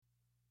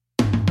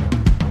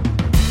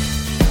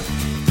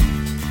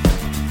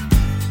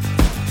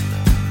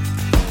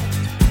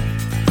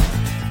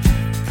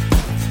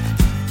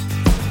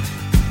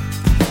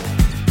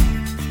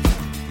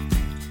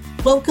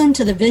Welcome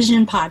to the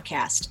Vision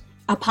Podcast,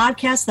 a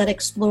podcast that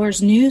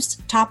explores news,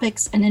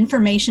 topics, and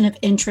information of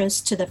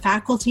interest to the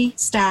faculty,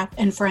 staff,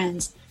 and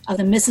friends of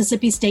the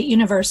Mississippi State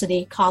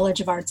University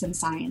College of Arts and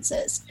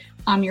Sciences.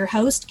 I'm your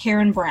host,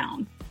 Karen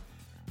Brown.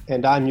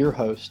 And I'm your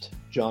host,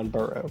 John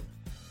Burrow.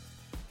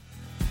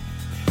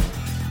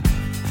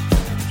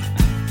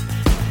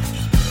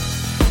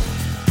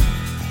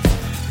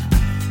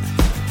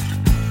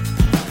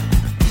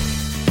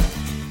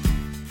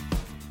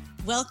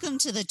 Welcome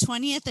to the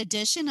 20th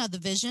edition of the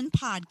Vision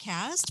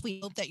Podcast. We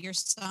hope that your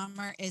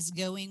summer is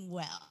going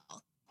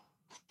well.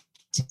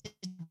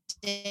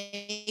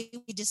 Today,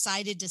 we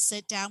decided to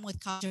sit down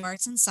with College of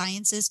Arts and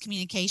Sciences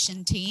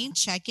communication team,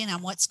 check in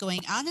on what's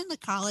going on in the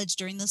college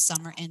during the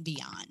summer and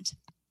beyond.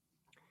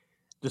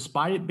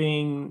 Despite it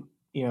being,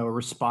 a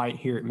respite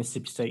here at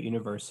Mississippi State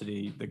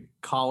University, the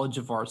College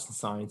of Arts and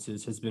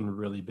Sciences has been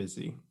really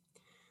busy.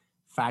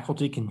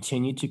 Faculty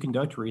continue to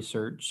conduct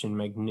research and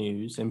make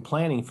news, and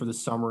planning for the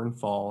summer and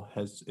fall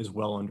is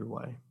well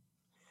underway.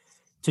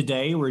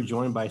 Today, we're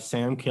joined by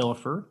Sam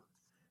Killefer,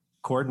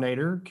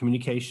 Coordinator,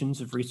 Communications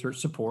of Research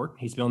Support.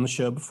 He's been on the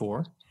show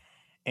before.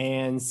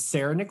 And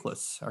Sarah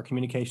Nicholas, our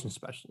Communications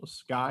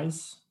Specialist.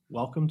 Guys,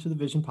 welcome to the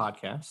Vision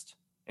Podcast,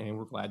 and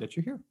we're glad that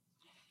you're here.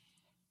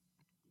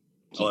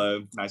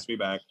 Hello, nice to be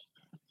back.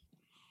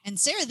 And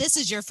Sarah, this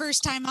is your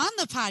first time on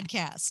the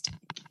podcast.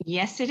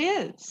 Yes, it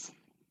is.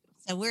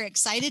 So we're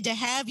excited to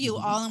have you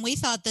all. And we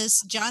thought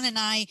John and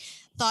I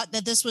thought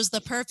that this was the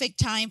perfect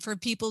time for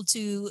people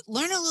to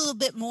learn a little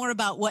bit more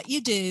about what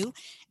you do.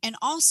 And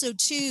also,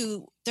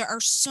 too, there are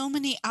so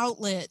many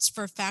outlets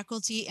for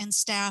faculty and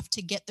staff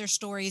to get their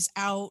stories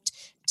out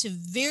to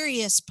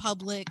various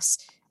publics,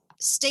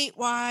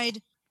 statewide,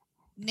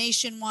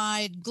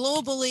 nationwide,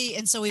 globally.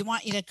 And so we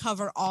want you to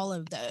cover all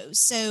of those.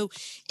 So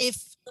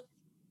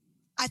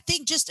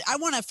I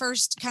want to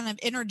first kind of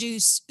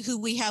introduce who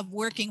we have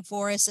working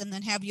for us and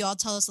then have you all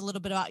tell us a little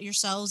bit about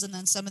yourselves and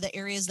then some of the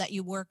areas that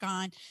you work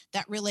on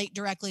that relate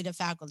directly to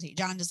faculty.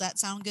 John, does that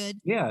sound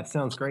good? Yeah, it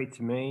sounds great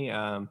to me.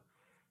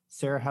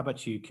 Sarah, how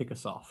about you kick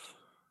us off?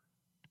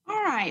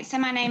 All right. So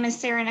my name is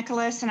Sarah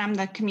Nicholas, and I'm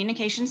the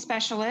communication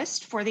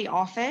specialist for the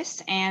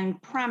office.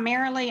 And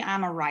primarily,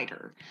 I'm a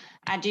writer.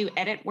 I do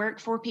edit work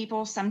for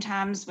people.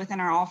 Sometimes within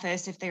our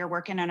office, if they are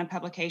working on a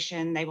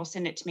publication, they will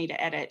send it to me to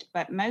edit.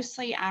 But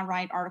mostly, I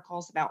write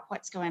articles about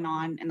what's going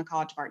on in the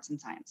College of Arts and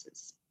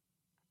Sciences.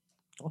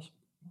 Awesome.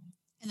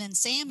 And then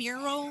Sam, your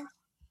role?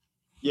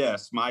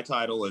 Yes, my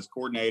title is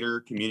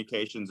Coordinator,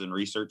 Communications and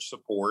Research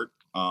Support.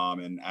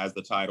 And as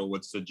the title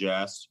would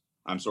suggest,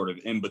 I'm sort of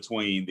in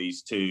between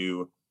these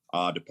two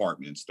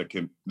departments,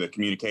 the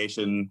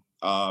communication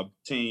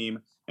team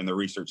and the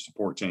research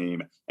support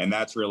team. And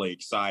that's really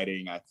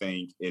exciting. I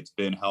think it's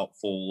been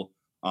helpful.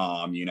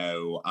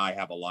 I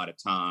have a lot of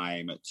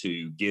time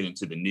to get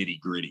into the nitty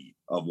gritty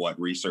of what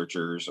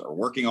researchers are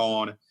working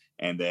on.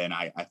 And then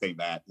I think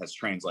that has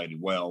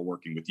translated well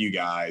working with you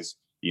guys.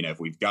 If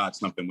we've got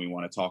something we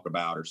want to talk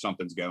about or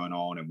something's going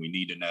on and we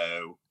need to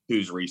know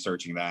who's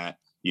researching that,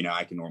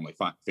 I can normally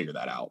figure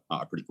that out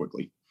pretty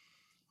quickly.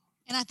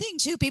 And I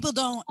think, too, people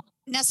don't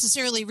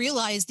necessarily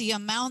realize the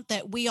amount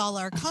that we all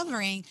are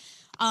covering.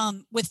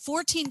 With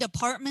 14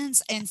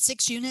 departments and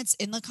 6 units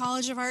in the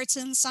College of Arts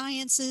and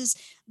Sciences,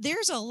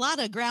 there's a lot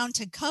of ground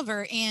to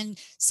cover. And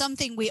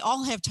something we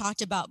all have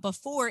talked about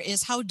before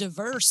is how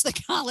diverse the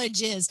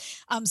college is.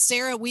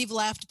 Sarah, we've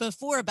laughed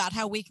before about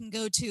how we can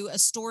go to a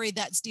story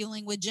that's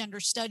dealing with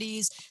gender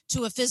studies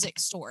to a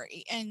physics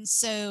story. And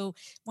so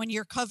when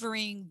you're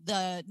covering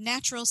the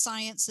natural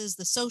sciences,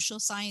 the social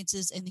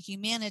sciences, and the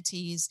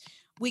humanities,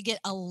 we get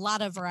a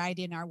lot of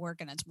variety in our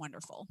work, and it's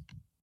wonderful.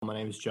 My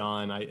name is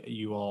John.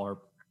 You all are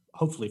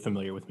hopefully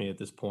familiar with me at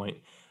this point.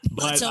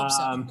 But let's hope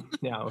so.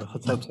 Yeah,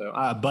 let's hope so.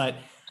 But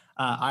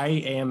I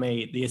am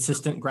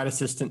the grad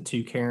assistant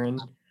to Karen,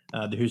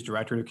 who's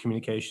Director of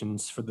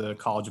Communications for the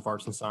College of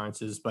Arts and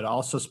Sciences, but I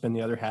also spend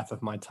the other half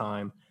of my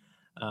time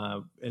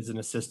as an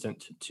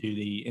assistant to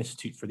the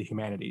Institute for the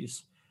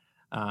Humanities.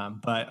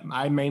 But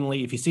I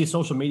mainly, if you see a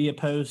social media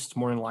post,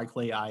 more than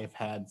likely I have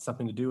had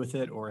something to do with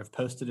it or have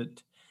posted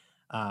it.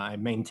 I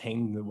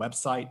maintain the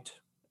website,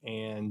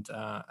 and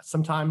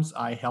sometimes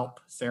I help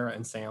Sarah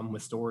and Sam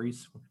with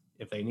stories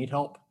if they need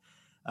help,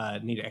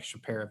 need an extra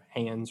pair of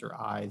hands or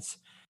eyes.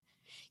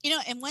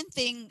 And one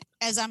thing,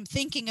 as I'm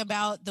thinking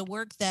about the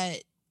work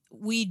that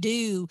we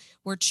do,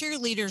 we're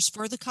cheerleaders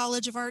for the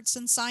College of Arts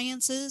and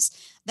Sciences.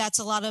 That's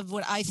a lot of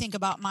what I think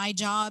about my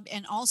job.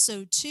 And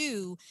also,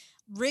 too,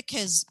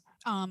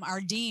 our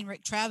dean,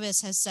 Rick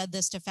Travis, has said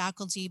this to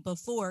faculty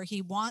before.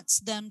 He wants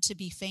them to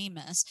be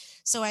famous.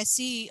 So I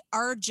see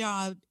our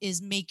job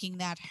is making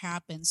that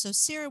happen. So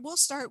Sarah, we'll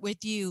start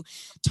with you.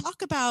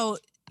 Talk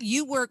about,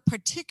 you work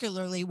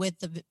particularly with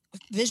the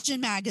Vision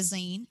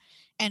magazine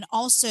and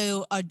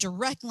also a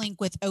direct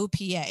link with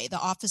OPA, the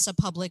Office of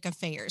Public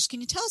Affairs.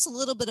 Can you tell us a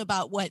little bit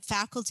about what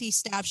faculty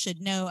staff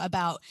should know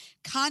about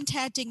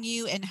contacting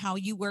you and how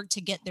you work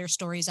to get their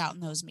stories out in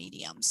those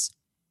mediums?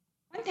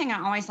 One thing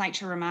I always like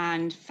to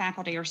remind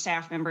faculty or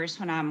staff members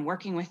when I'm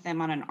working with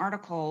them on an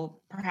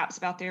article, perhaps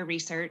about their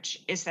research,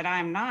 is that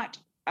I'm not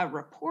a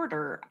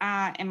reporter.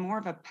 I am more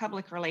of a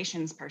public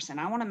relations person.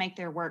 I want to make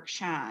their work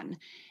shine.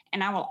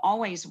 And I will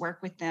always work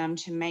with them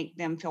to make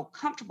them feel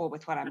comfortable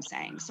with what I'm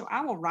saying. So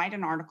I will write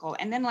an article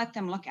and then let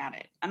them look at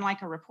it.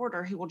 Unlike a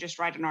reporter who will just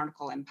write an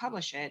article and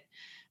publish it,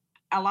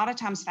 a lot of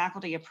times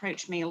faculty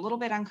approach me a little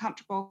bit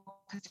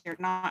uncomfortable because they're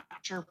not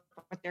sure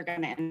what they're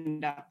going to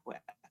end up with.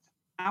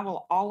 I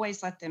will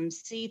always let them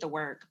see the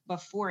work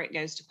before it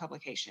goes to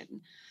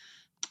publication.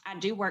 I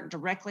do work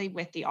directly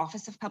with the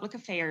Office of Public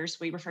Affairs.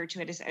 We refer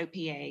to it as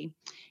OPA,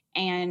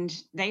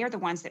 and they are the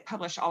ones that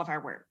publish all of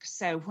our work.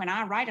 So when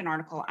I write an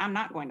article, I'm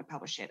not going to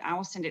publish it. I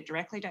will send it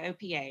directly to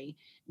OPA.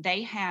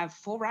 They have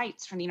full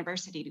rights from the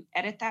university to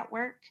edit that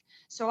work.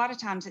 So a lot of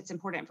times it's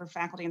important for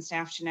faculty and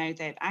staff to know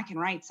that I can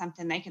write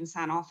something, they can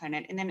sign off on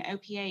it, and then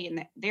OPA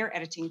in their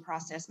editing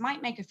process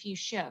might make a few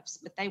shifts,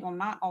 but they will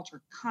not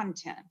alter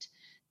content.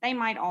 They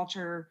might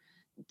alter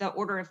the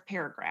order of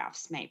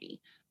paragraphs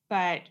maybe,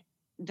 but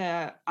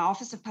the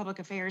Office of Public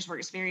Affairs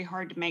works very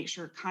hard to make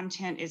sure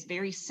content is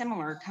very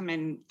similar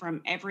coming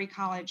from every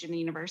college and the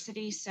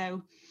university.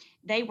 So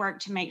they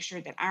work to make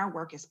sure that our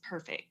work is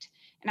perfect.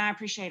 And I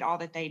appreciate all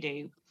that they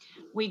do.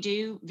 We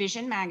do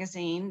Vision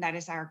Magazine, that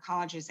is our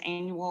college's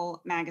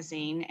annual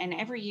magazine. And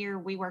every year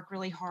we work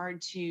really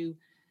hard to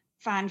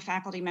find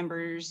faculty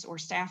members or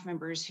staff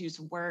members whose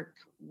work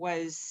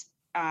was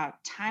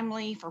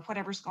timely for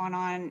whatever's going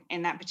on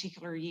in that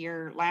particular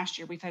year. Last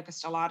year, we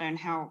focused a lot on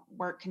how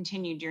work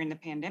continued during the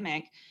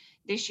pandemic.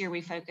 This year,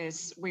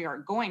 we are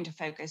going to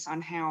focus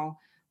on how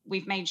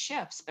we've made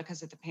shifts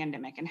because of the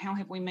pandemic and how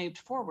have we moved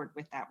forward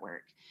with that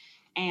work.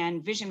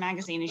 And Vision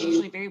Magazine is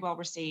usually very well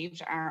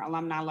received. Our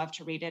alumni love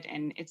to read it,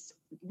 and it's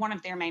one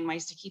of their main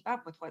ways to keep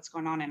up with what's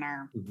going on in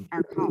our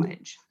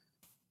college.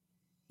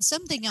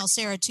 Something else,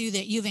 Sarah, too,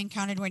 that you've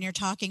encountered when you're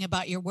talking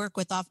about your work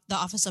with the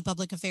Office of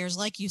Public Affairs,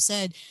 like you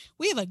said,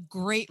 we have a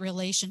great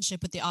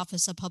relationship with the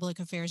Office of Public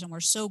Affairs, and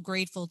we're so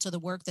grateful to the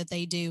work that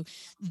they do.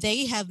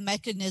 They have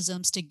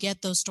mechanisms to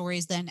get those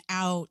stories then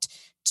out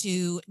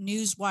to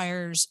news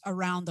wires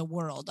around the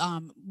world.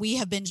 We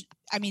have been,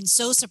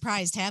 so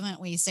surprised, haven't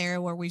we, Sarah,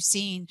 where we've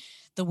seen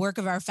the work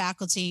of our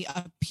faculty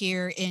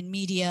appear in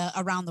media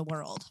around the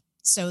world.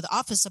 So the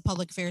Office of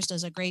Public Affairs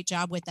does a great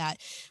job with that.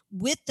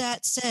 With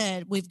that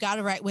said, we've got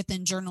to write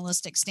within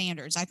journalistic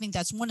standards. I think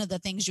that's one of the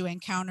things you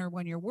encounter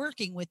when you're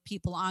working with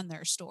people on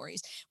their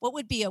stories. What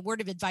would be a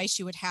word of advice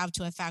you would have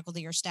to a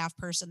faculty or staff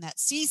person that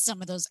sees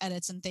some of those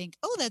edits and think,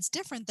 oh, that's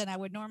different than I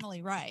would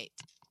normally write?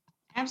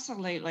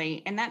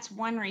 Absolutely. And that's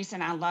one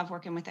reason I love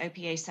working with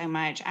OPA so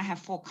much. I have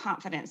full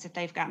confidence that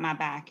they've got my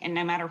back. And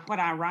no matter what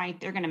I write,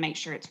 they're going to make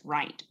sure it's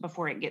right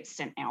before it gets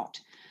sent out.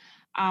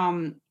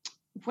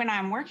 When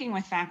I'm working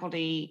with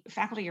faculty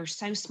are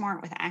so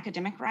smart with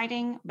academic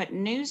writing, but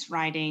news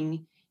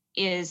writing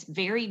is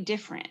very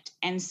different.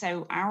 And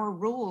so our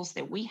rules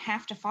that we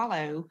have to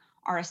follow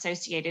are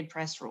Associated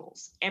Press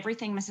rules.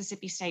 Everything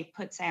Mississippi State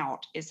puts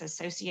out is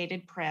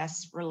Associated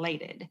Press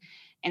related.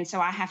 And so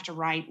I have to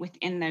write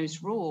within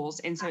those rules.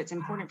 And so it's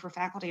important for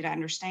faculty to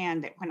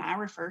understand that when I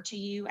refer to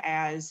you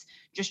as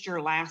just your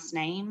last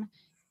name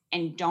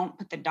and don't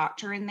put the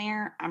doctor in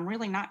there, I'm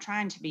really not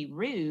trying to be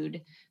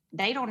rude.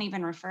 They don't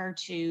even refer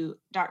to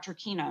Dr.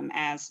 Keenum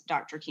as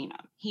Dr.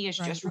 Keenum. He is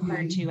just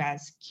referred to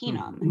as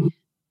Keenum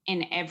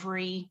in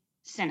every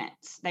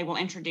sentence. They will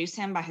introduce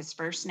him by his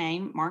first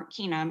name, Mark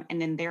Keenum,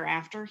 and then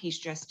thereafter, he's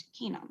just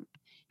Keenum.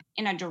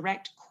 In a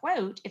direct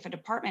quote, if a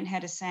department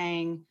head is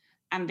saying,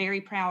 I'm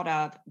very proud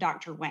of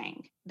Dr.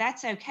 Wang,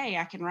 that's okay.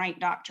 I can write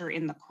doctor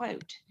in the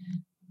quote.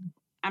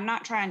 I'm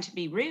not trying to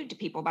be rude to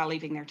people by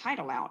leaving their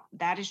title out.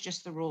 That is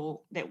just the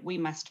rule that we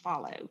must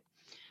follow.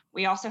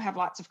 We also have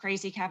lots of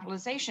crazy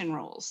capitalization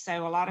rules.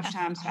 So a lot of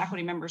times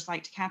faculty members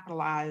like to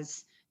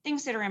capitalize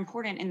things that are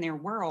important in their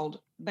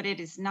world, but it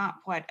is not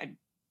what a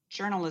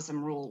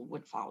journalism rule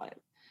would follow.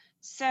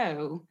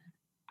 So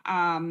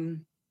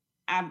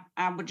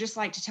I would just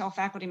like to tell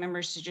faculty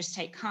members to just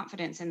take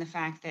confidence in the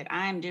fact that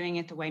I am doing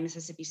it the way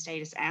Mississippi State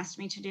has asked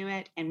me to do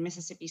it, and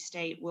Mississippi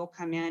State will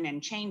come in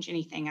and change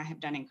anything I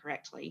have done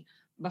incorrectly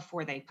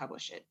before they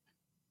publish it.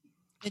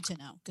 Good to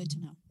know. Good to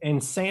know.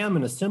 And Sam,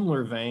 in a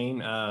similar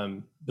vein,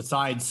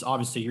 besides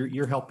obviously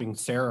you're helping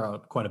Sarah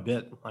quite a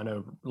bit, I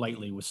know,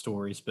 lately with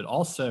stories, but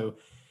also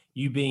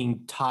you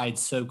being tied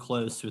so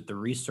close with the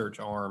research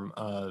arm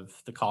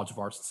of the College of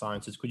Arts and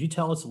Sciences. Could you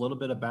tell us a little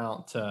bit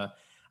about,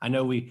 I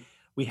know we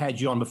had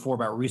you on before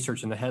about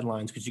research in the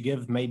headlines. Could you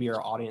give maybe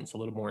our audience a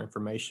little more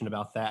information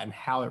about that and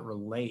how it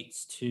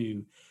relates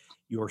to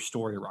your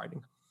story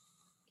writing?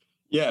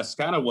 Yes,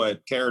 kind of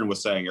what Karen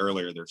was saying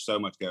earlier. There's so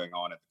much going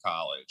on at the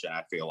college, and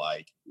I feel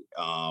like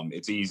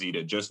it's easy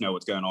to just know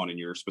what's going on in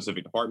your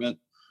specific department,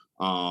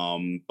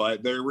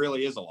 but there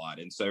really is a lot.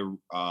 And so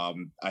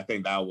I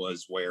think that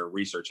was where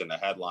research in the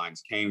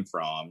headlines came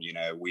from. You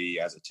know, we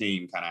as a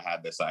team kind of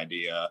had this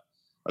idea,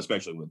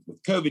 especially with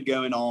COVID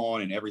going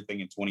on and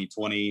everything in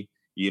 2020.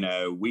 You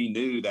know, we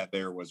knew that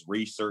there was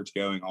research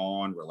going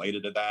on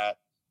related to that.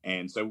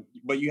 And so,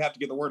 but you have to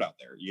get the word out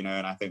there,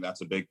 and I think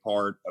that's a big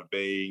part of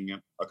being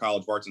a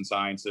College of Arts and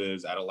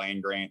Sciences at a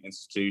land grant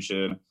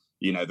institution.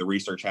 The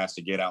research has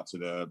to get out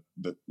to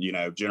the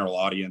general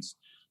audience.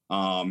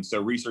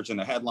 So research in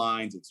the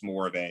headlines, it's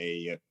more of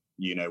a,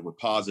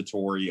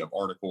 repository of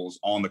articles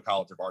on the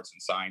College of Arts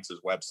and Sciences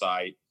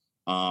website.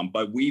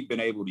 But we've been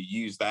able to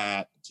use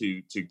that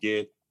to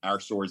get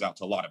our stories out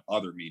to a lot of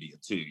other media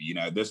too.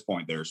 At this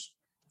point, there's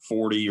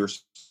 40 or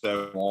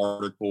so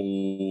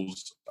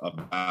articles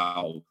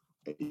about,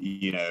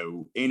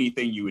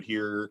 anything you would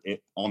hear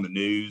on the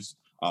news.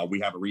 We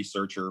have a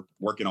researcher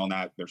working on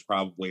that. There's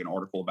probably an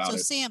article about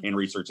Sam, in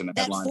research in the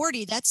that headline.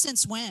 40, that's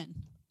since when?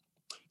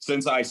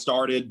 Since I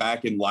started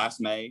back in last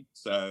May.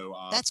 So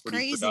that's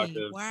crazy.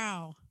 Productive.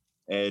 Wow.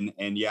 And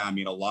yeah, I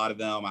mean, a lot of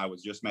them, I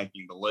was just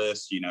making the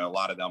list, a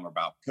lot of them are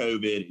about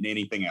COVID and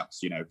anything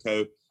else,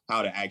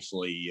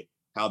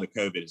 how the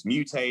COVID is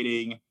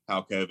mutating,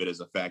 how COVID is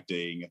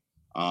affecting,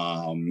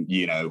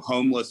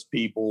 homeless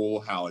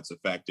people, how it's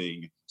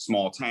affecting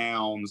small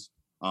towns,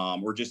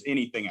 or just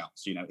anything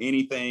else,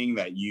 anything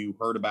that you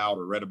heard about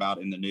or read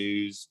about in the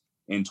news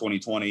in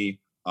 2020,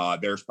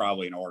 there's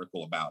probably an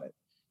article about it.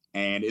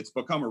 And it's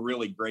become a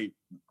really great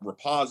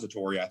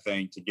repository, I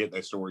think, to get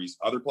those stories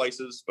other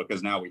places,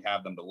 because now we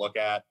have them to look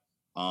at.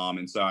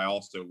 And so I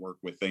also work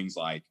with things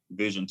like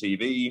Vision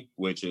TV,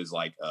 which is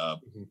like a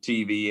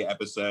TV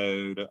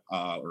episode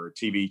or a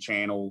TV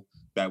channel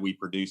that we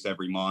produce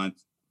every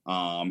month.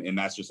 And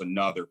that's just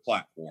another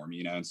platform,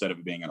 instead of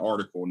it being an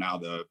article, now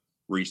the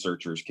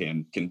researchers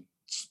can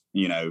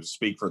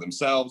speak for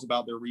themselves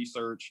about their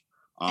research.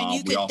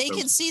 And they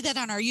can see that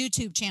on our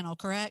YouTube channel,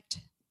 correct?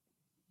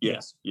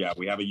 Yes. Yeah.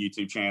 We have a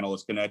YouTube channel.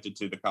 It's connected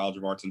to the College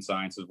of Arts and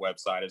Sciences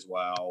website as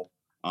well.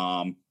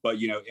 But,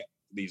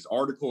 these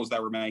articles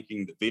that we're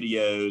making, the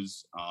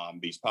videos,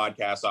 these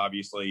podcasts,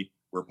 obviously,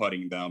 we're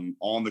putting them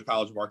on the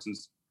College of Arts and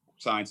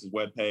Sciences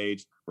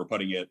webpage. We're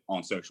putting it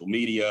on social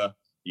media,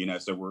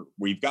 so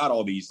we've got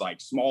all these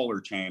like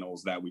smaller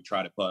channels that we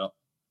try to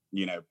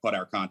put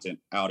our content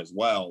out as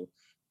well.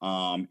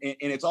 And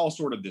it's all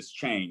sort of this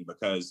chain,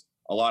 because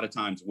a lot of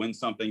times when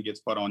something gets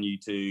put on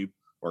YouTube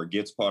or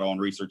gets put on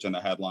Research in the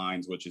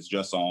Headlines, which is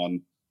just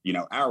on,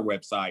 our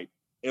website,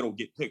 it'll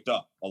get picked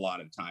up a lot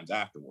of times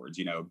afterwards,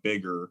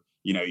 bigger,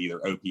 either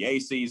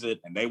OPA sees it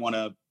and they want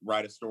to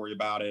write a story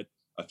about it.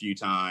 A few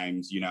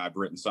times, I've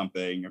written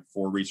something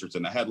for Research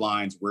in the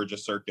Headlines, we're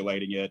just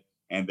circulating it.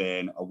 And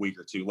then a week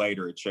or two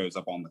later, it shows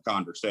up on The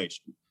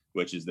Conversation,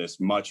 which is this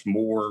a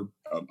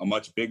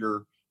much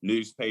bigger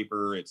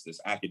newspaper. It's this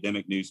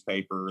academic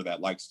newspaper that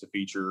likes to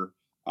feature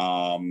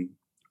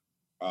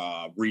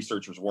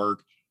researchers'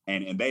 work.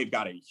 And they've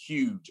got a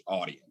huge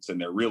audience, and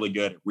they're really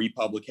good at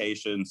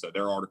republication. So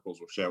their articles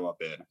will show up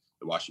in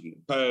the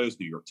Washington Post,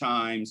 New York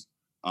Times.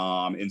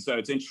 And so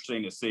it's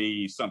interesting to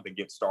see something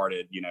get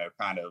started,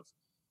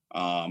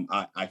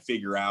 I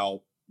figure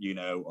out,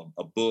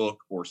 a book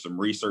or some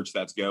research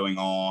that's going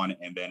on,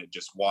 and then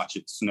just watch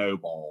it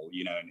snowball,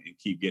 and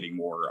keep getting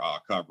more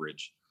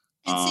coverage.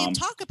 And Sam,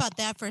 talk about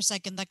that for a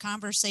second, the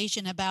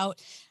conversation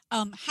about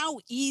how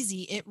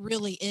easy it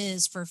really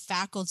is for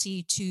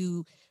faculty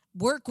to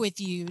work with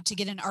you to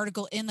get an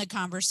article in The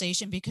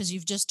Conversation, because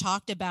you've just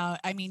talked about,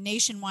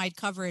 nationwide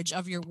coverage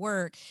of your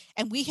work.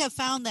 And we have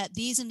found that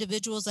these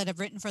individuals that have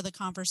written for The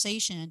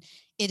Conversation,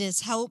 it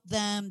has helped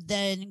them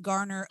then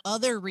garner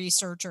other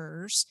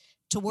researchers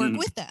to work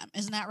with them.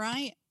 Isn't that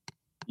right?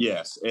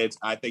 Yes.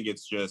 I think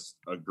it's just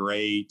a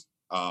great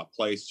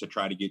place to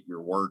try to get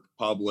your work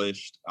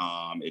published.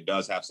 It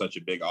does have such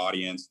a big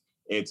audience.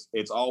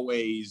 It's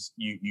always,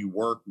 you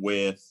work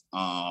with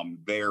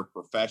their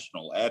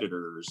professional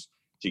editors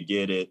to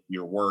get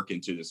your work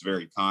into this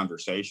very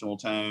conversational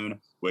tone,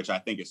 which I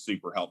think is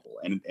super helpful.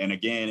 And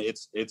again,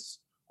 it's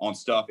on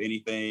stuff,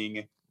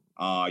 anything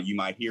you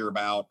might hear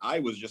about. I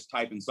was just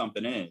typing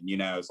something in,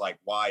 it's like,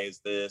 why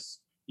is this,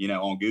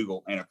 on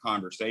Google, and a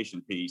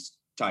conversation piece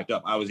typed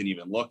up. I wasn't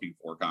even looking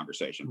for a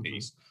conversation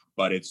piece,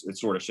 but it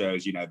sort of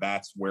shows,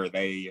 that's where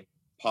they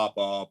pop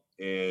up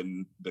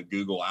in the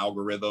Google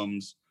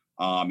algorithms,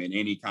 in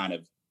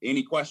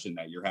any question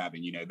that you're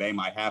having, they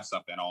might have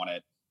something on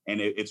it. And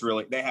it's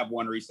really, they have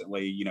one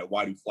recently,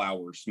 why do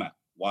flowers smell?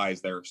 Why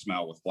is there a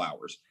smell with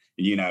flowers?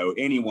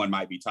 Anyone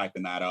might be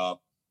typing that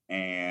up,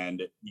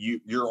 and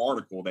your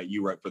article that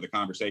you wrote for The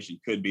Conversation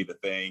could be the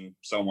thing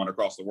someone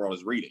across the world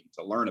is reading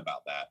to learn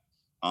about that.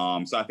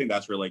 So I think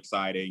that's really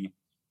exciting.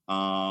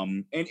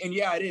 And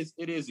yeah, it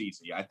is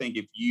easy. I think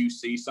if you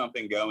see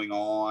something going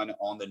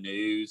on the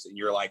news and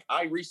you're like,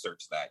 I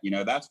researched that,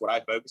 that's what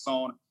I focus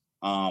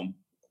on.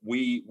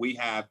 We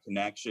have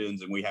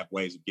connections, and we have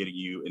ways of getting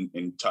you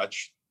in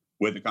touch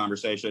with The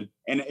Conversation,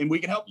 and we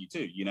can help you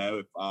too.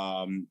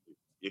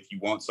 If you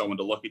want someone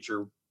to look at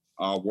your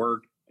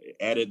work,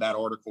 edit that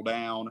article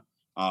down,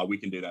 we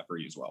can do that for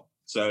you as well.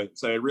 So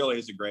it really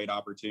is a great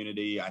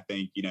opportunity. I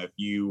think, if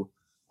you,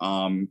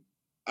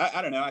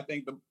 I don't know, I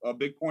think a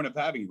big point of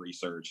having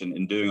research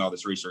and doing all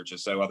this research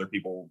is so other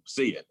people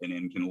see it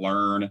and can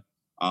learn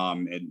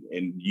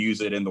and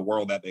use it in the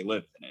world that they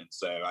live in. And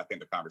so I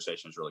think The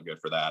Conversation is really good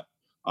for that.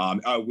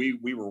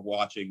 We were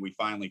watching, we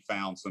finally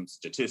found some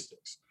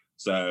statistics.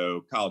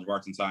 So College of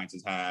Arts and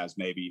Sciences has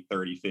maybe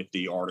 30,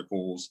 50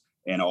 articles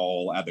in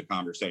all at the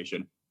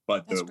conversation.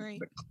 But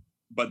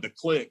the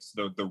clicks,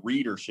 the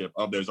readership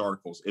of those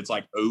articles, it's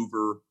like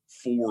over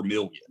 4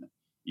 million,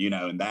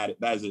 and that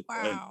is a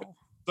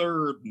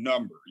third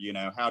number.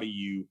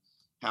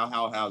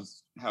 How have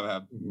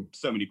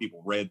so many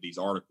people read these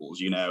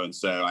articles, and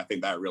so I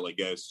think that really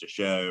goes to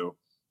show,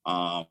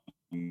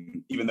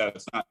 even though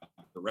it's not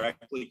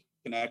directly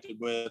connected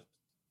with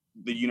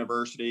the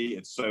university,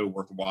 it's so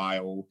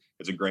worthwhile.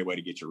 It's a great way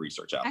to get your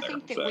research out there. I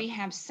think that we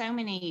have so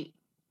many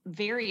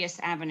various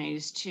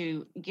avenues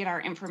to get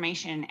our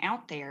information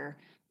out there.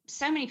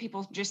 So many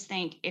people just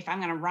think if I'm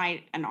going to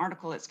write an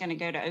article, it's going to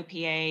go to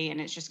OPA and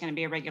it's just going to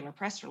be a regular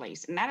press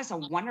release. And that is a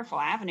wonderful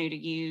avenue to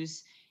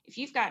use. If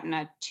you've gotten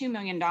a $2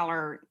 million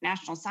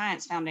National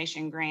Science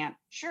Foundation grant,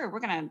 sure, we're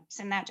going to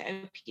send that to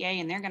OPA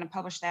and they're going to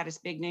publish that as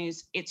big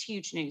news. It's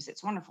huge news.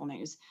 It's wonderful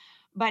news.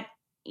 But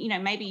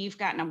maybe you've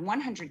gotten a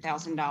 $100,000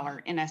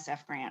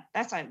 NSF grant.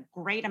 That's a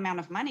great amount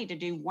of money to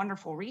do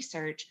wonderful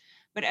research.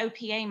 But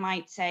OPA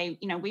might say,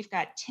 we've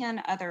got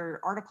 10 other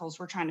articles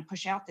we're trying to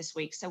push out this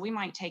week. So we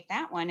might take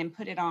that one and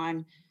put it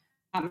on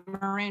a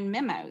Maroon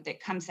memo that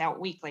comes out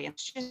weekly.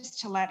 It's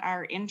just to let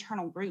our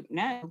internal group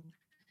know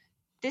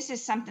this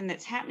is something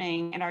that's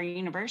happening at our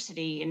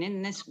university and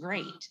isn't this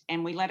great?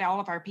 And we let all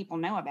of our people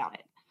know about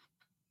it.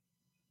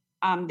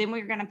 Then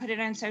we're going to put it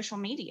on social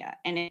media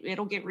and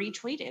it'll get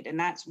retweeted, and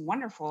that's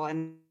wonderful.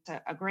 And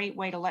it's a great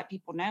way to let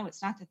people know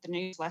it's not that the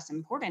news is less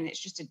important. It's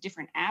just a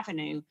different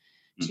avenue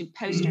to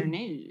post our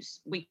news.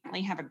 We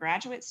currently have a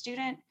graduate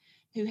student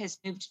who has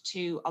moved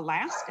to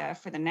Alaska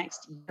for the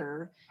next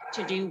year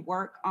to do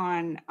work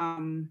on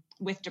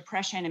with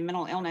depression and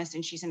mental illness.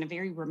 And she's in a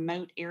very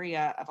remote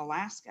area of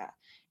Alaska.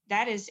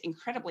 That is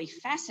incredibly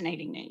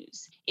fascinating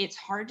news. It's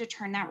hard to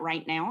turn that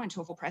right now into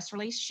a full press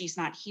release. She's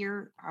not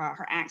here.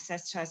 Her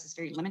access to us is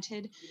very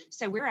limited.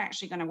 So we're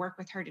actually going to work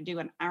with her to do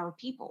an Our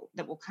People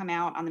that will come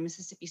out on the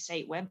Mississippi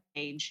State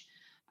webpage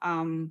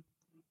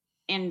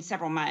in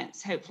several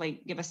months,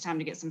 hopefully give us time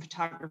to get some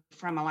photography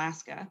from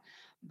Alaska.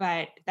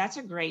 But that's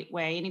a great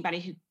way.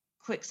 Anybody who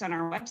clicks on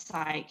our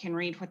website can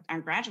read what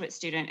our graduate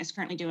student is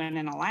currently doing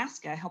in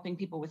Alaska, helping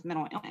people with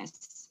mental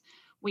illness.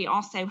 We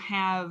also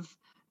have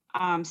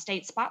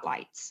state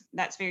spotlights.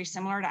 That's very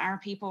similar to Our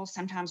People.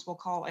 Sometimes we'll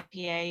call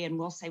OPA and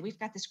we'll say, we've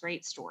got this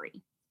great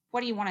story. What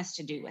do you want us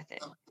to do with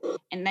it?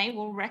 And they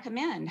will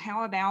recommend,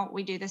 how about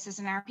we do this as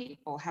an Our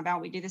People? How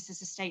about we do this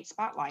as a state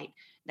spotlight?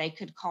 They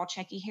could call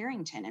Checky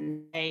Harrington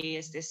and say,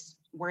 is this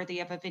worthy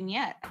of a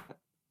vignette,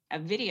 a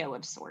video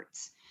of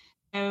sorts?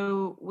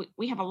 So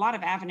we have a lot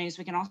of avenues.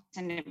 We can also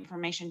send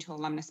information to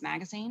Alumnus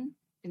Magazine,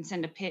 we can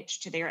send a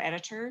pitch to their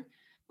editor.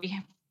 We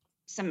have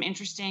some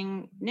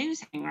interesting news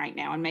happening right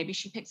now, and maybe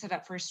she picks it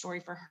up for a story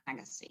for her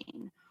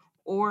magazine.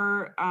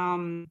 Or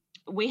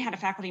we had a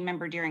faculty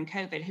member during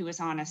COVID who was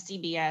on a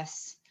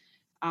CBS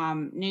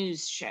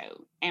news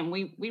show, and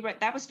we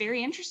that was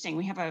very interesting.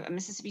 We have a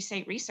Mississippi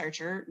State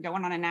researcher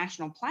going on a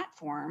national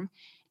platform,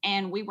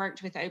 and we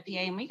worked with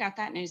OPA and we got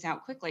that news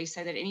out quickly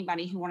so that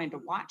anybody who wanted to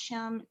watch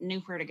him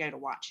knew where to go to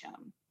watch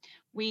him.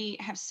 We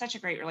have such a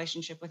great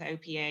relationship with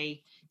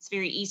OPA. It's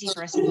very easy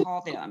for us to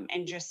call them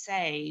and just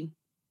say,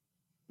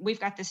 we've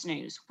got this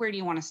news. Where do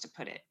you want us to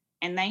put it?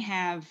 And they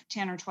have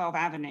 10 or 12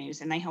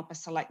 avenues, and they help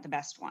us select the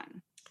best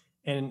one.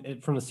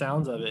 And from the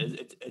sounds of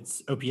it,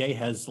 it's OPA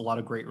has a lot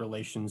of great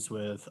relations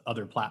with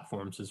other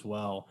platforms as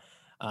well.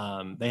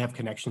 They have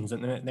connections,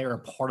 and they're a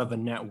part of a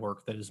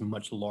network that is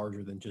much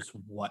larger than just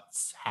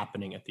what's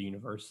happening at the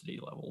university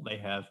level. They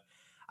have,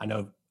 I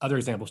know other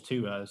examples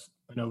too. I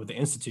know with the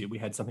Institute, we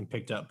had something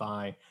picked up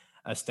by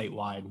a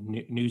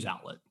statewide news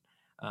outlet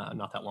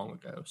not that long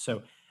ago.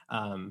 So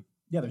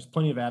yeah, there's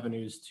plenty of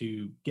avenues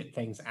to get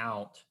things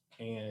out.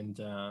 And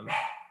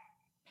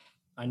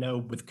I know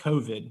with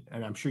COVID,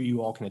 and I'm sure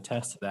you all can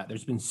attest to that,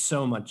 there's been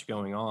so much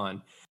going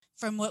on.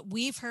 From what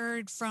we've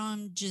heard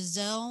from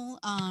Giselle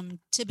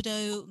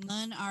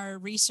Thibodeau-Munn, our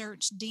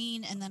research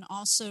dean, and then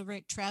also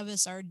Rick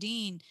Travis, our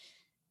dean,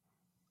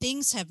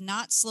 things have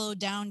not slowed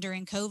down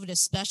during COVID,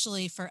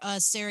 especially for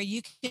us. Sarah,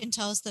 you can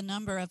tell us the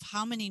number of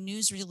how many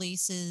news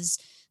releases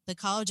the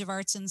College of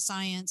Arts and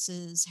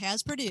Sciences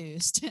has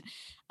produced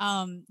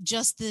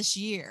just this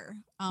year.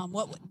 I'm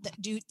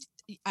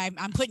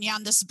putting you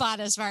on the spot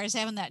as far as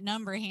having that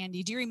number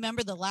handy. Do you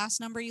remember the last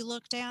number you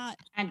looked at?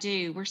 I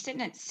do. We're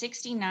sitting at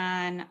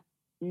 69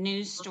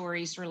 news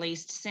stories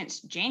released since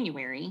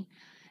January.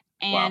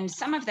 And wow.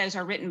 Some of those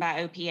are written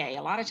by OPA.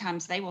 A lot of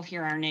times they will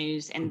hear our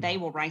news and they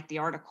will write the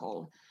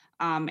article.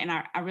 And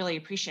I really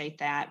appreciate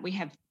that. We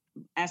have,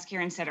 as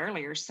Karen said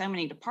earlier, so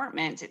many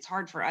departments, it's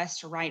hard for us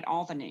to write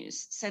all the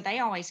news. So they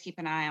always keep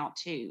an eye out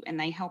too, and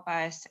they help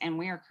us. And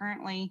we are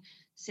currently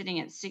sitting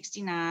at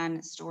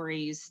 69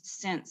 stories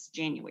since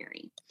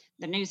January.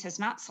 The news has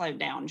not slowed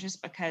down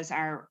just because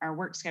our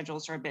work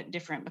schedules are a bit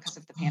different because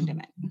of the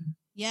pandemic.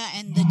 Yeah,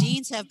 and the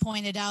deans have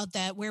pointed out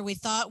that where we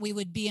thought we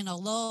would be in a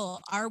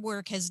lull, our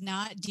work has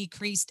not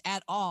decreased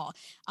at all.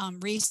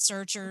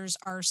 Researchers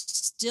are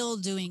still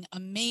doing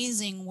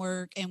amazing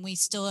work, and we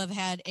still have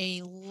had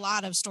a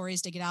lot of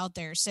stories to get out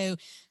there. So,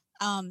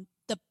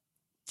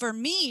 for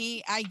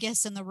me, I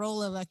guess in the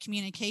role of a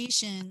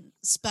communication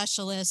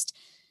specialist,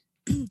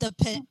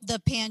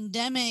 the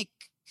pandemic,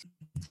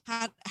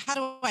 how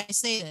do I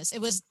say this? It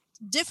was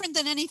different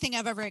than anything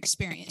I've ever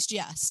experienced,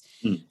 yes.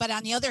 But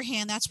on the other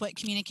hand, that's what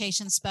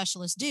communication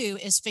specialists do,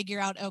 is figure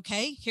out,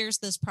 okay, here's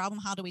this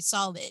problem, how do we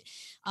solve it?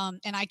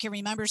 And I can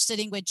remember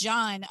sitting with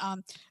John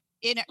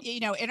in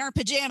our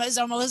pajamas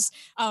almost.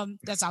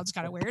 That sounds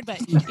kind of weird,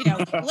 but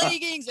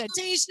leggings and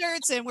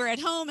t-shirts, and we're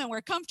at home and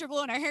we're comfortable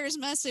and our hair is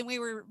messy. And we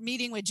were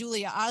meeting with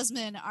Julia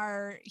Osman,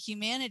 our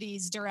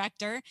humanities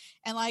director,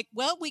 and like,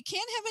 well, we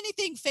can't have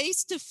anything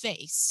face to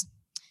face.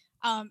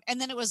 And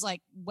then it was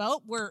like,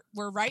 well,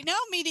 we're right now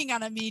meeting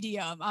on a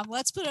medium.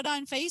 Let's put it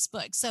on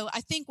Facebook. So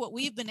I think what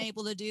we've been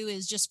able to do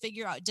is just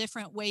figure out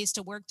different ways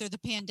to work through the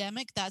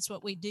pandemic. That's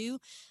what we do.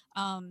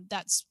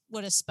 That's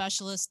what a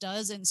specialist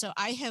does. And so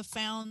I have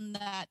found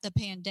that the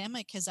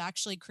pandemic has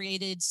actually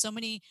created so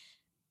many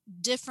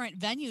different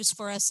venues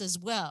for us as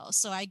well.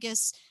 So I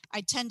guess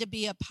I tend to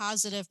be a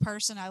positive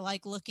person. I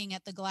like looking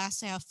at the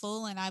glass half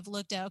full, and I've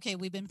looked at, okay,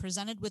 we've been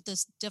presented with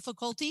this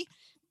difficulty.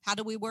 How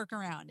do we work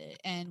around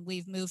it? And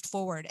we've moved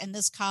forward, and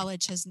this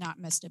college has not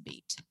missed a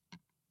beat.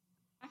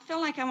 I feel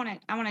like I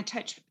want to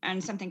touch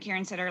on something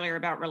Karen said earlier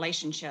about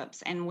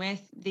relationships. And with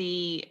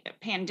the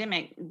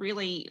pandemic,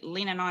 really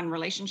leaning on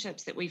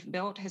relationships that we've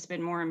built has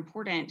been more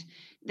important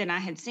than I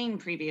had seen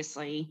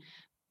previously,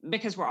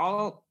 because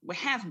we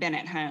have been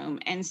at home.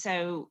 And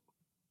so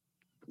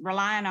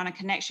relying on a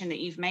connection that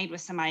you've made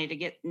with somebody to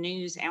get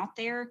news out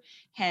there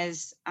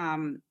has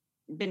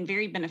been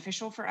very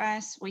beneficial for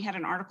us. We had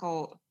an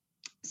article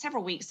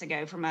several weeks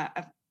ago from a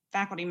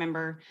faculty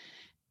member,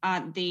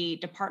 the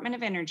Department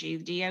of Energy,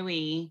 the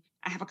DOE.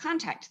 I have a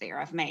contact there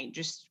I've made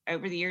just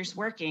over the years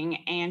working,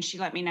 and she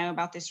let me know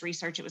about this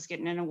research. It was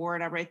getting an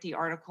award. I read the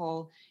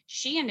article.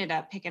 She ended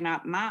up picking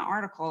up my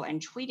article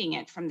and tweeting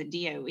it from the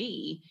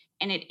DOE,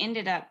 and it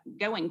ended up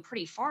going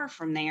pretty far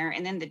from there.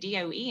 And then the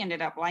DOE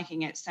ended up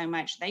liking it so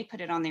much, they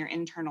put it on their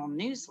internal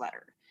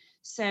newsletter.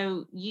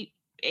 So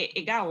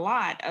it got a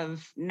lot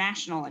of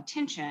national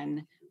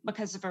attention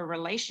because of a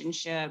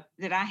relationship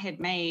that I had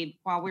made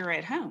while we were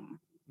at home.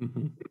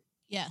 Mm-hmm.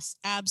 Yes,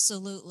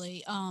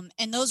 absolutely.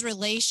 And those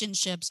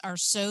relationships are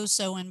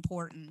so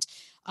important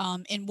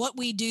in what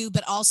we do,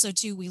 but also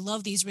too, we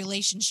love these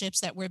relationships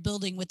that we're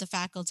building with the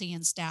faculty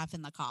and staff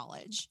in the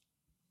college.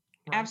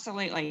 Right.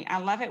 Absolutely. I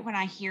love it when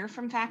I hear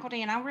from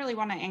faculty, and I really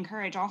want to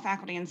encourage all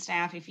faculty and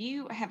staff, if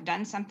you have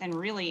done something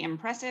really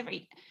impressive,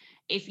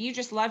 if you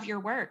just love your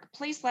work,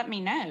 please let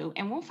me know,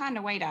 and we'll find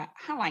a way to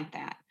highlight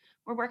that.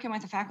 We're working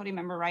with a faculty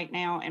member right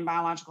now in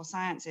biological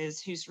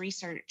sciences whose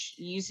research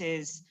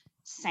uses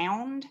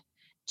sound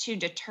to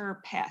deter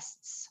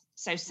pests.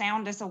 So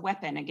sound as a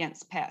weapon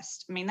against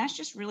pests. I mean, that's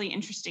just really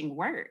interesting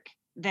work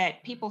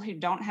that people who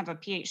don't have a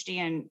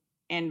PhD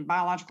in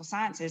biological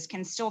sciences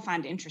can still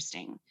find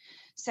interesting.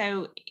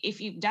 So if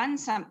you've done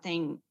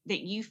something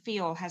that you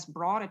feel has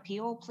broad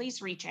appeal,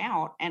 please reach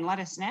out and let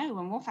us know,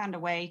 and we'll find a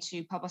way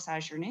to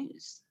publicize your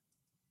news.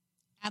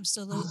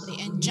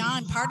 Absolutely. And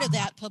John, part of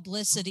that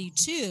publicity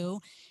too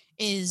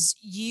is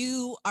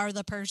you are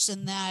the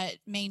person that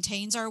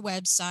maintains our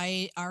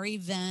website, our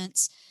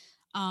events.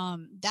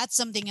 That's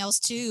something else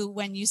too.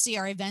 When you see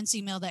our events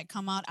email that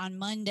come out on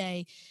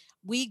Monday,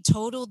 we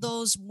totaled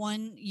those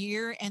 1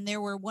 year, and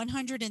there were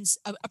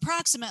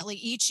approximately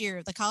each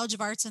year, the College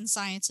of Arts and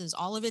Sciences,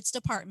 all of its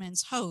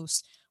departments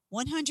host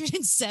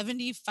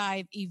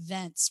 175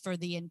 events for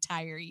the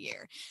entire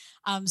year.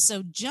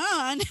 So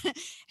John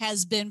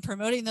has been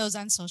promoting those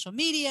on social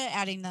media,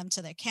 adding them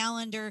to the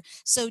calendar.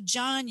 So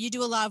John, you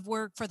do a lot of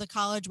work for the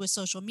college with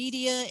social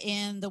media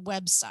and the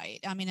website.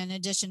 I mean, in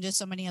addition to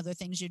so many other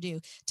things you do.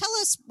 Tell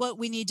us what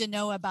we need to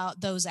know about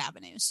those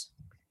avenues.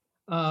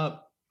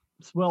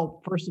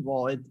 Well, first of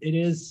all, it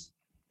is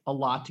a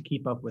lot to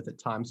keep up with at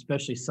times,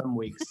 especially some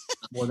weeks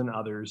more than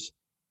others.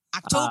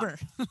 October.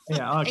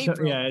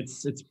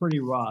 It's pretty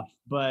rough,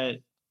 but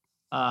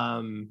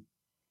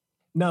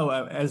no,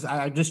 as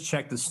I just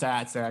checked the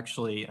stats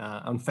actually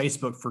on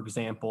Facebook, for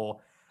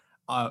example,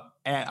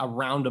 at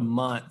around a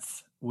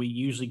month, we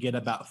usually get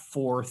about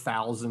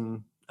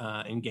 4,000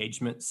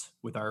 engagements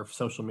with our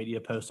social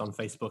media posts on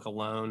Facebook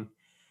alone.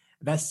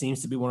 That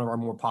seems to be one of our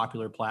more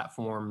popular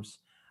platforms.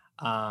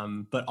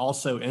 But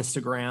also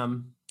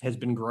Instagram has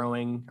been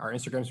growing. Our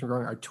Instagram's been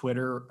growing. Our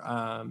Twitter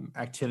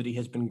activity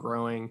has been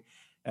growing.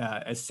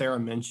 As Sarah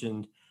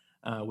mentioned,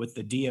 with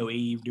the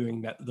DOE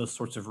doing those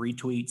sorts of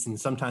retweets, and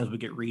sometimes we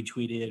get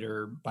retweeted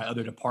or by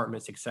other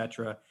departments,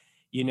 etc.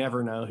 You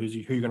never know who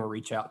you're going to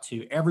reach out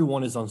to.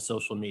 Everyone is on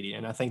social media,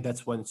 and I think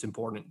that's what's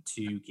important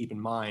to keep in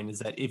mind, is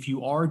that if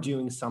you are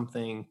doing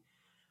something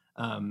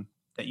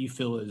that you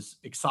feel is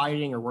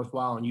exciting or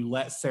worthwhile, and you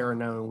let Sarah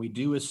know, and we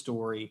do a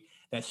story,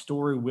 that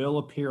story will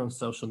appear on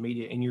social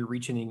media, and you're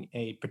reaching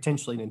a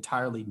potentially an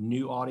entirely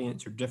new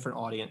audience or different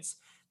audience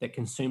that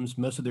consumes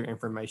most of their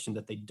information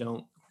that they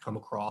don't come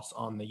across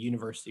on the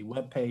university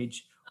webpage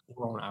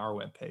or on our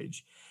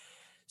webpage.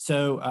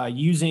 So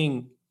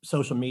using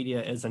social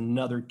media as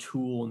another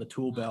tool in the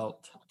tool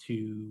belt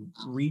to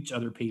reach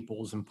other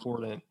people is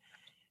important.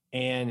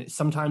 And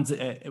sometimes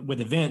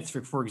with events,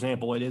 for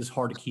example, it is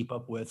hard to keep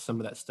up with some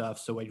of that stuff.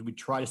 So we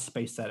try to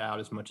space that out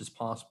as much as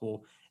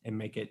possible and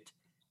make it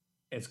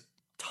as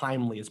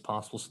timely as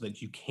possible so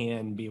that you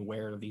can be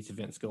aware of these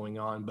events going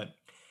on. But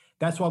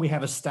that's why we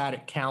have a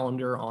static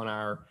calendar on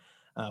our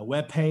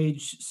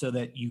webpage so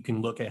that you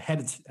can look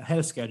ahead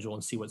of schedule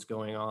and see what's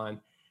going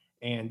on.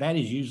 And that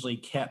is usually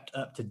kept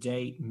up to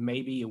date,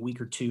 maybe a week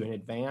or two in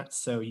advance.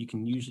 So you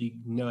can usually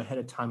know ahead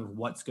of time of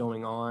what's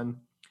going on.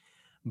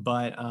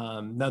 But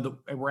no,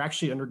 we're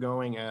actually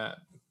undergoing,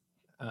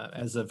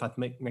 as of I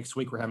think next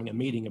week, we're having a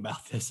meeting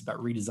about this,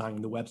 about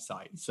redesigning the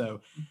website.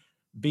 So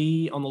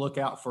be on the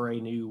lookout for a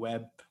new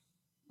web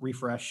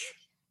refresh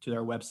to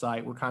their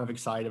website. We're kind of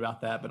excited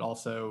about that, but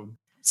also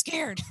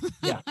scared.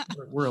 Yeah,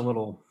 we're a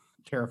little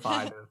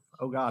terrified of,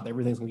 oh God,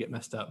 everything's gonna get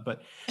messed up.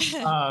 But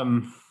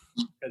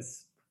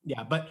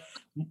but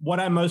what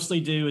I mostly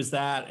do is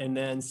that, and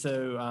then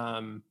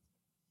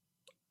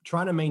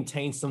trying to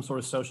maintain some sort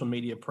of social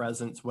media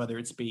presence, whether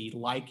it's be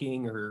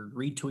liking or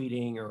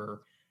retweeting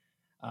or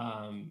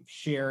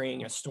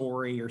sharing a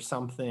story or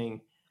something.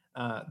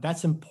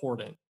 That's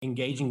important.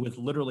 Engaging with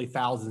literally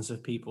thousands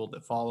of people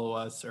that follow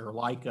us or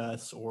like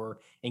us or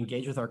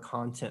engage with our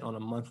content on a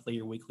monthly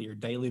or weekly or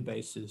daily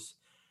basis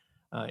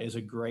is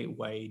a great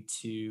way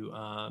to,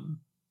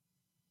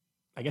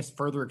 I guess,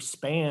 further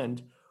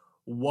expand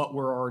what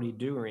we're already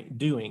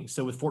doing.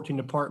 So with 14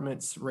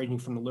 departments ranging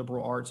from the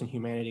liberal arts and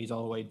humanities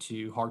all the way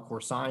to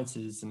hardcore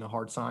sciences and the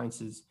hard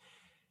sciences,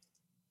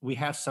 we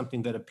have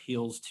something that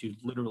appeals to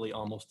literally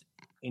almost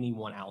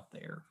anyone out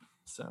there.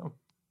 So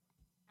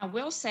I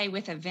will say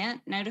with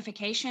event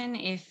notification,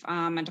 if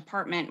a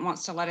department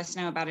wants to let us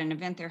know about an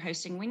event they're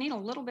hosting, we need a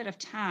little bit of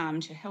time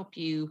to help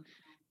you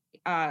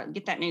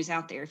get that news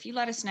out there. If you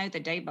let us know the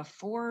day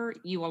before,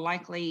 you will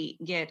likely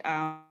get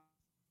a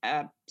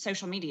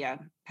social media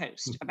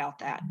post about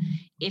that.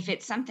 If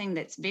it's something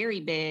that's very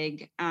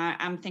big,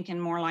 I'm thinking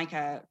more like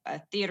a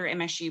theater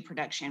MSU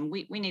production.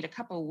 We need a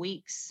couple of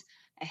weeks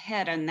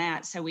ahead on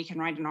that so we can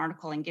write an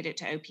article and get it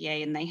to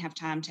OPA and they have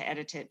time to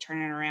edit it,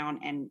 turn it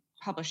around, and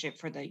publish it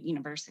for the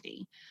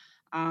university.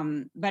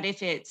 But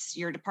if it's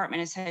your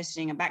department is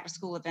hosting a back to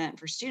school event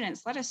for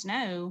students, let us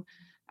know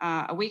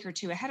a week or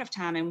two ahead of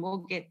time and we'll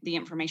get the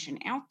information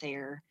out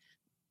there.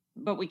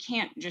 But we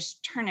can't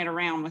just turn it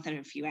around within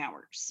a few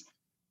hours.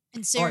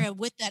 And Sarah,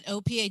 with that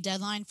OPA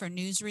deadline for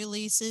news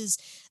releases,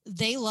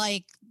 they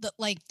like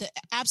the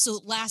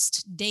absolute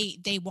last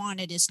date they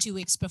wanted is 2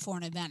 weeks before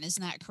an event.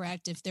 Isn't that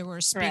correct? If there were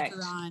a speaker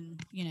on,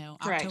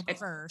 October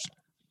 1st.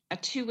 A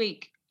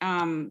 2-week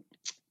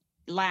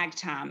lag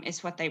time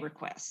is what they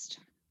request.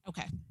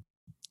 Okay.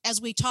 As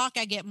we talk,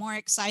 I get more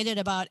excited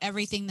about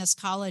everything this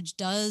college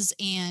does.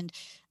 And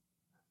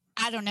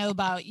I don't know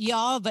about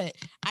y'all, but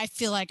I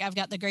feel like I've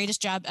got the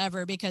greatest job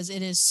ever because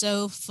it is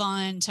so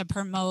fun to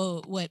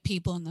promote what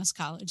people in this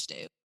college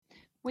do.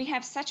 We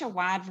have such a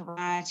wide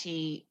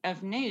variety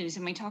of news.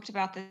 And we talked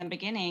about this in the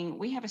beginning.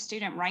 We have a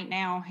student right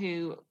now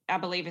who I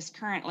believe is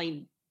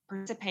currently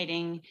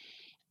participating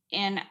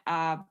in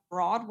a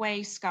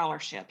Broadway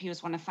scholarship. He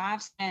was one of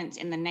 5 students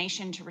in the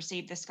nation to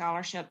receive the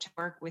scholarship to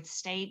work with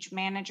stage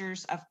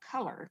managers of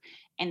color,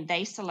 and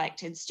they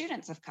selected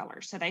students of color.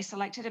 So they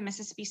selected a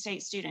Mississippi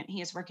State student. He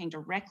is working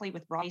directly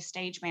with Broadway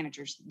stage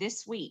managers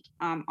this week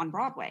on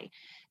Broadway.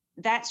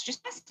 That's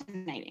just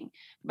fascinating.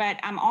 But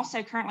I'm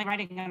also currently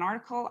writing an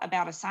article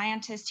about a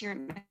scientist here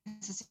at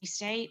Mississippi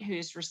State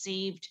who's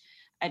received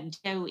a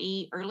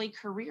DOE Early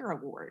Career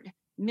Award,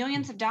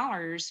 millions of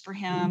dollars for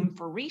him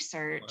for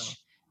research. Wow.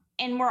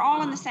 And we're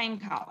all in the same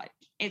college.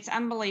 It's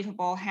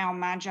unbelievable how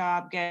my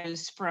job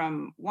goes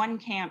from one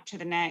camp to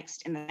the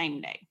next in the same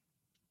day.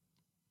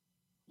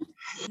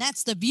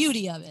 That's the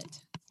beauty of it.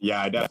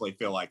 Yeah, I definitely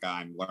feel like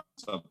I'm learning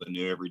something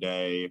new every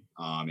day.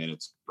 And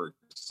it's super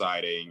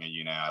exciting.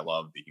 And, I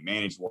love the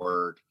humanities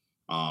work.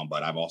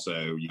 But I've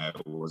also,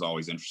 was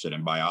always interested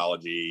in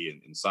biology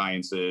and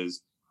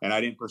sciences. And I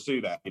didn't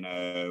pursue that,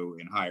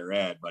 in higher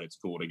ed, but it's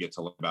cool to get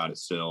to learn about it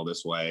still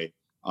this way.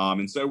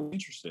 And so we're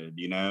interested,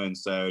 and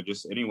so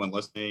just anyone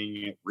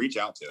listening, reach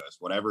out to us,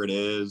 whatever it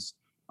is,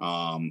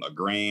 a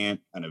grant,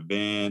 an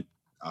event,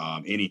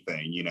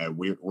 anything,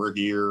 we're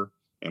here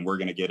and we're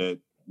going to get it,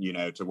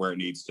 to where it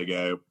needs to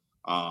go.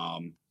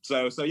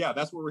 So yeah,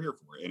 that's what we're here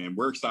for. And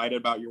we're excited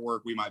about your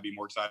work. We might be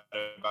more excited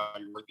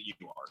about your work than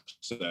you are.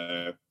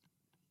 So.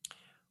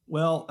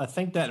 Well, I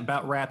think that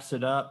about wraps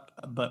it up,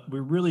 but we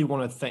really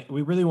want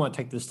to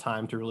take this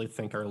time to really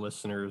thank our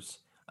listeners.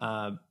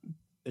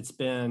 It's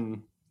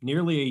been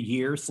nearly a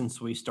year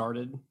since we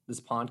started this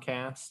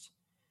podcast,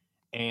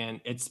 and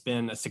it's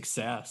been a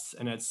success,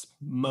 and it's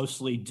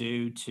mostly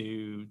due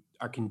to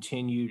our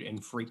continued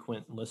and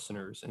frequent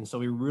listeners. And so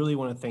we really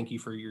want to thank you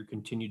for your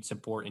continued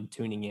support and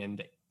tuning in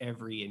to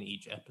every and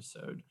each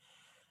episode.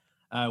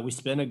 We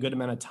spend a good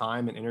amount of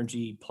time and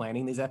energy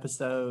planning these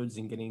episodes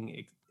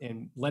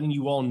and letting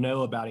you all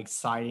know about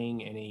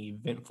exciting and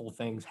eventful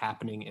things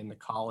happening in the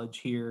college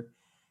here.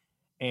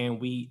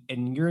 And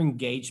your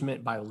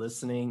engagement by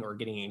listening or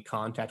getting in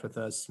contact with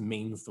us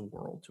means the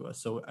world to us.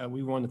 So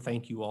we want to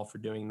thank you all for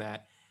doing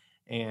that.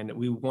 And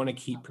we want to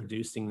keep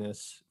producing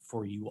this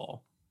for you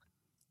all.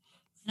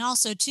 And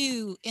also,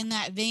 too, in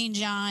that vein,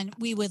 John,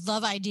 we would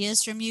love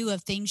ideas from you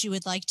of things you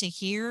would like to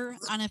hear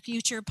on a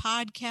future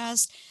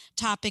podcast,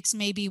 topics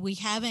maybe we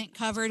haven't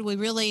covered. We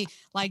really,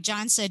 like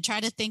John said, try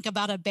to think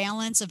about a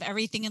balance of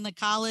everything in the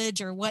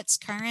college or what's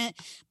current.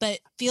 But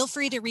feel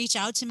free to reach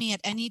out to me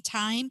at any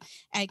time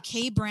at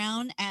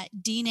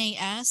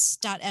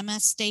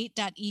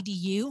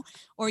kbrown@dnas.msstate.edu,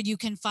 or you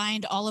can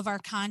find all of our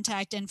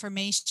contact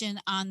information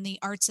on the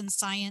Arts and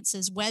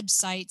Sciences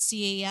website,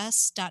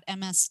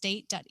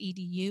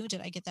 cas.msstate.edu.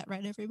 Did I get that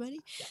right, everybody?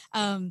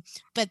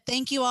 But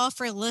thank you all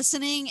for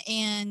listening.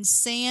 And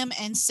Sam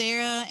and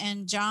Sarah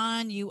and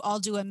John, you all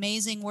do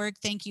amazing work.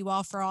 Thank you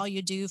all for all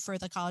you do for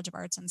the College of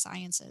Arts and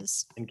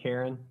Sciences. And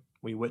Karen,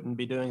 we wouldn't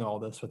be doing all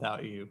this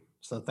without you.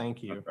 So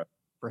thank you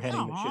for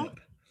heading the ship.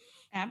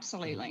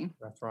 Absolutely.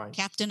 That's right.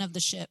 Captain of the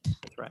ship.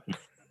 That's right.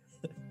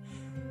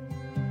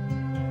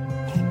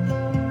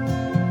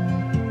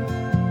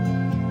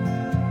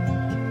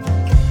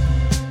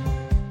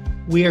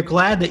 We are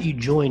glad that you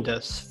joined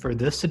us for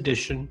this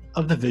edition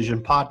of the Vision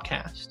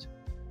Podcast.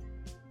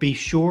 Be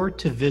sure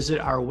to visit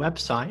our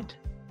website,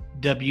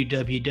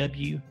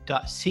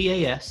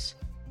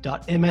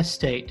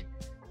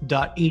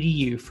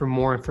 www.cas.msstate.edu, for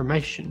more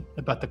information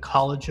about the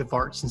College of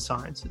Arts and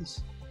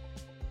Sciences.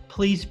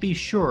 Please be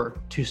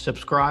sure to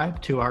subscribe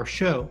to our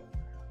show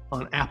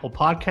on Apple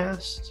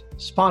Podcasts,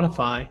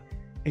 Spotify,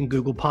 and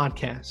Google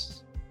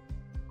Podcasts.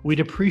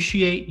 We'd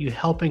appreciate you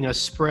helping us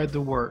spread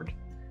the word,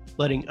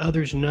 letting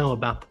others know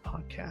about the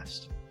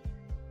podcast.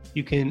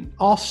 You can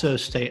also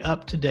stay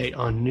up to date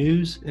on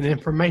news and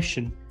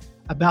information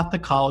about the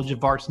College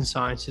of Arts and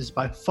Sciences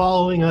by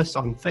following us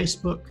on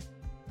Facebook,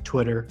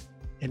 Twitter,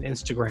 and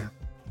Instagram.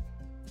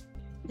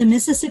 The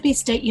Mississippi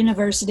State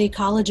University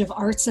College of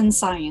Arts and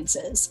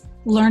Sciences,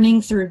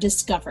 learning through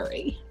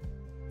discovery.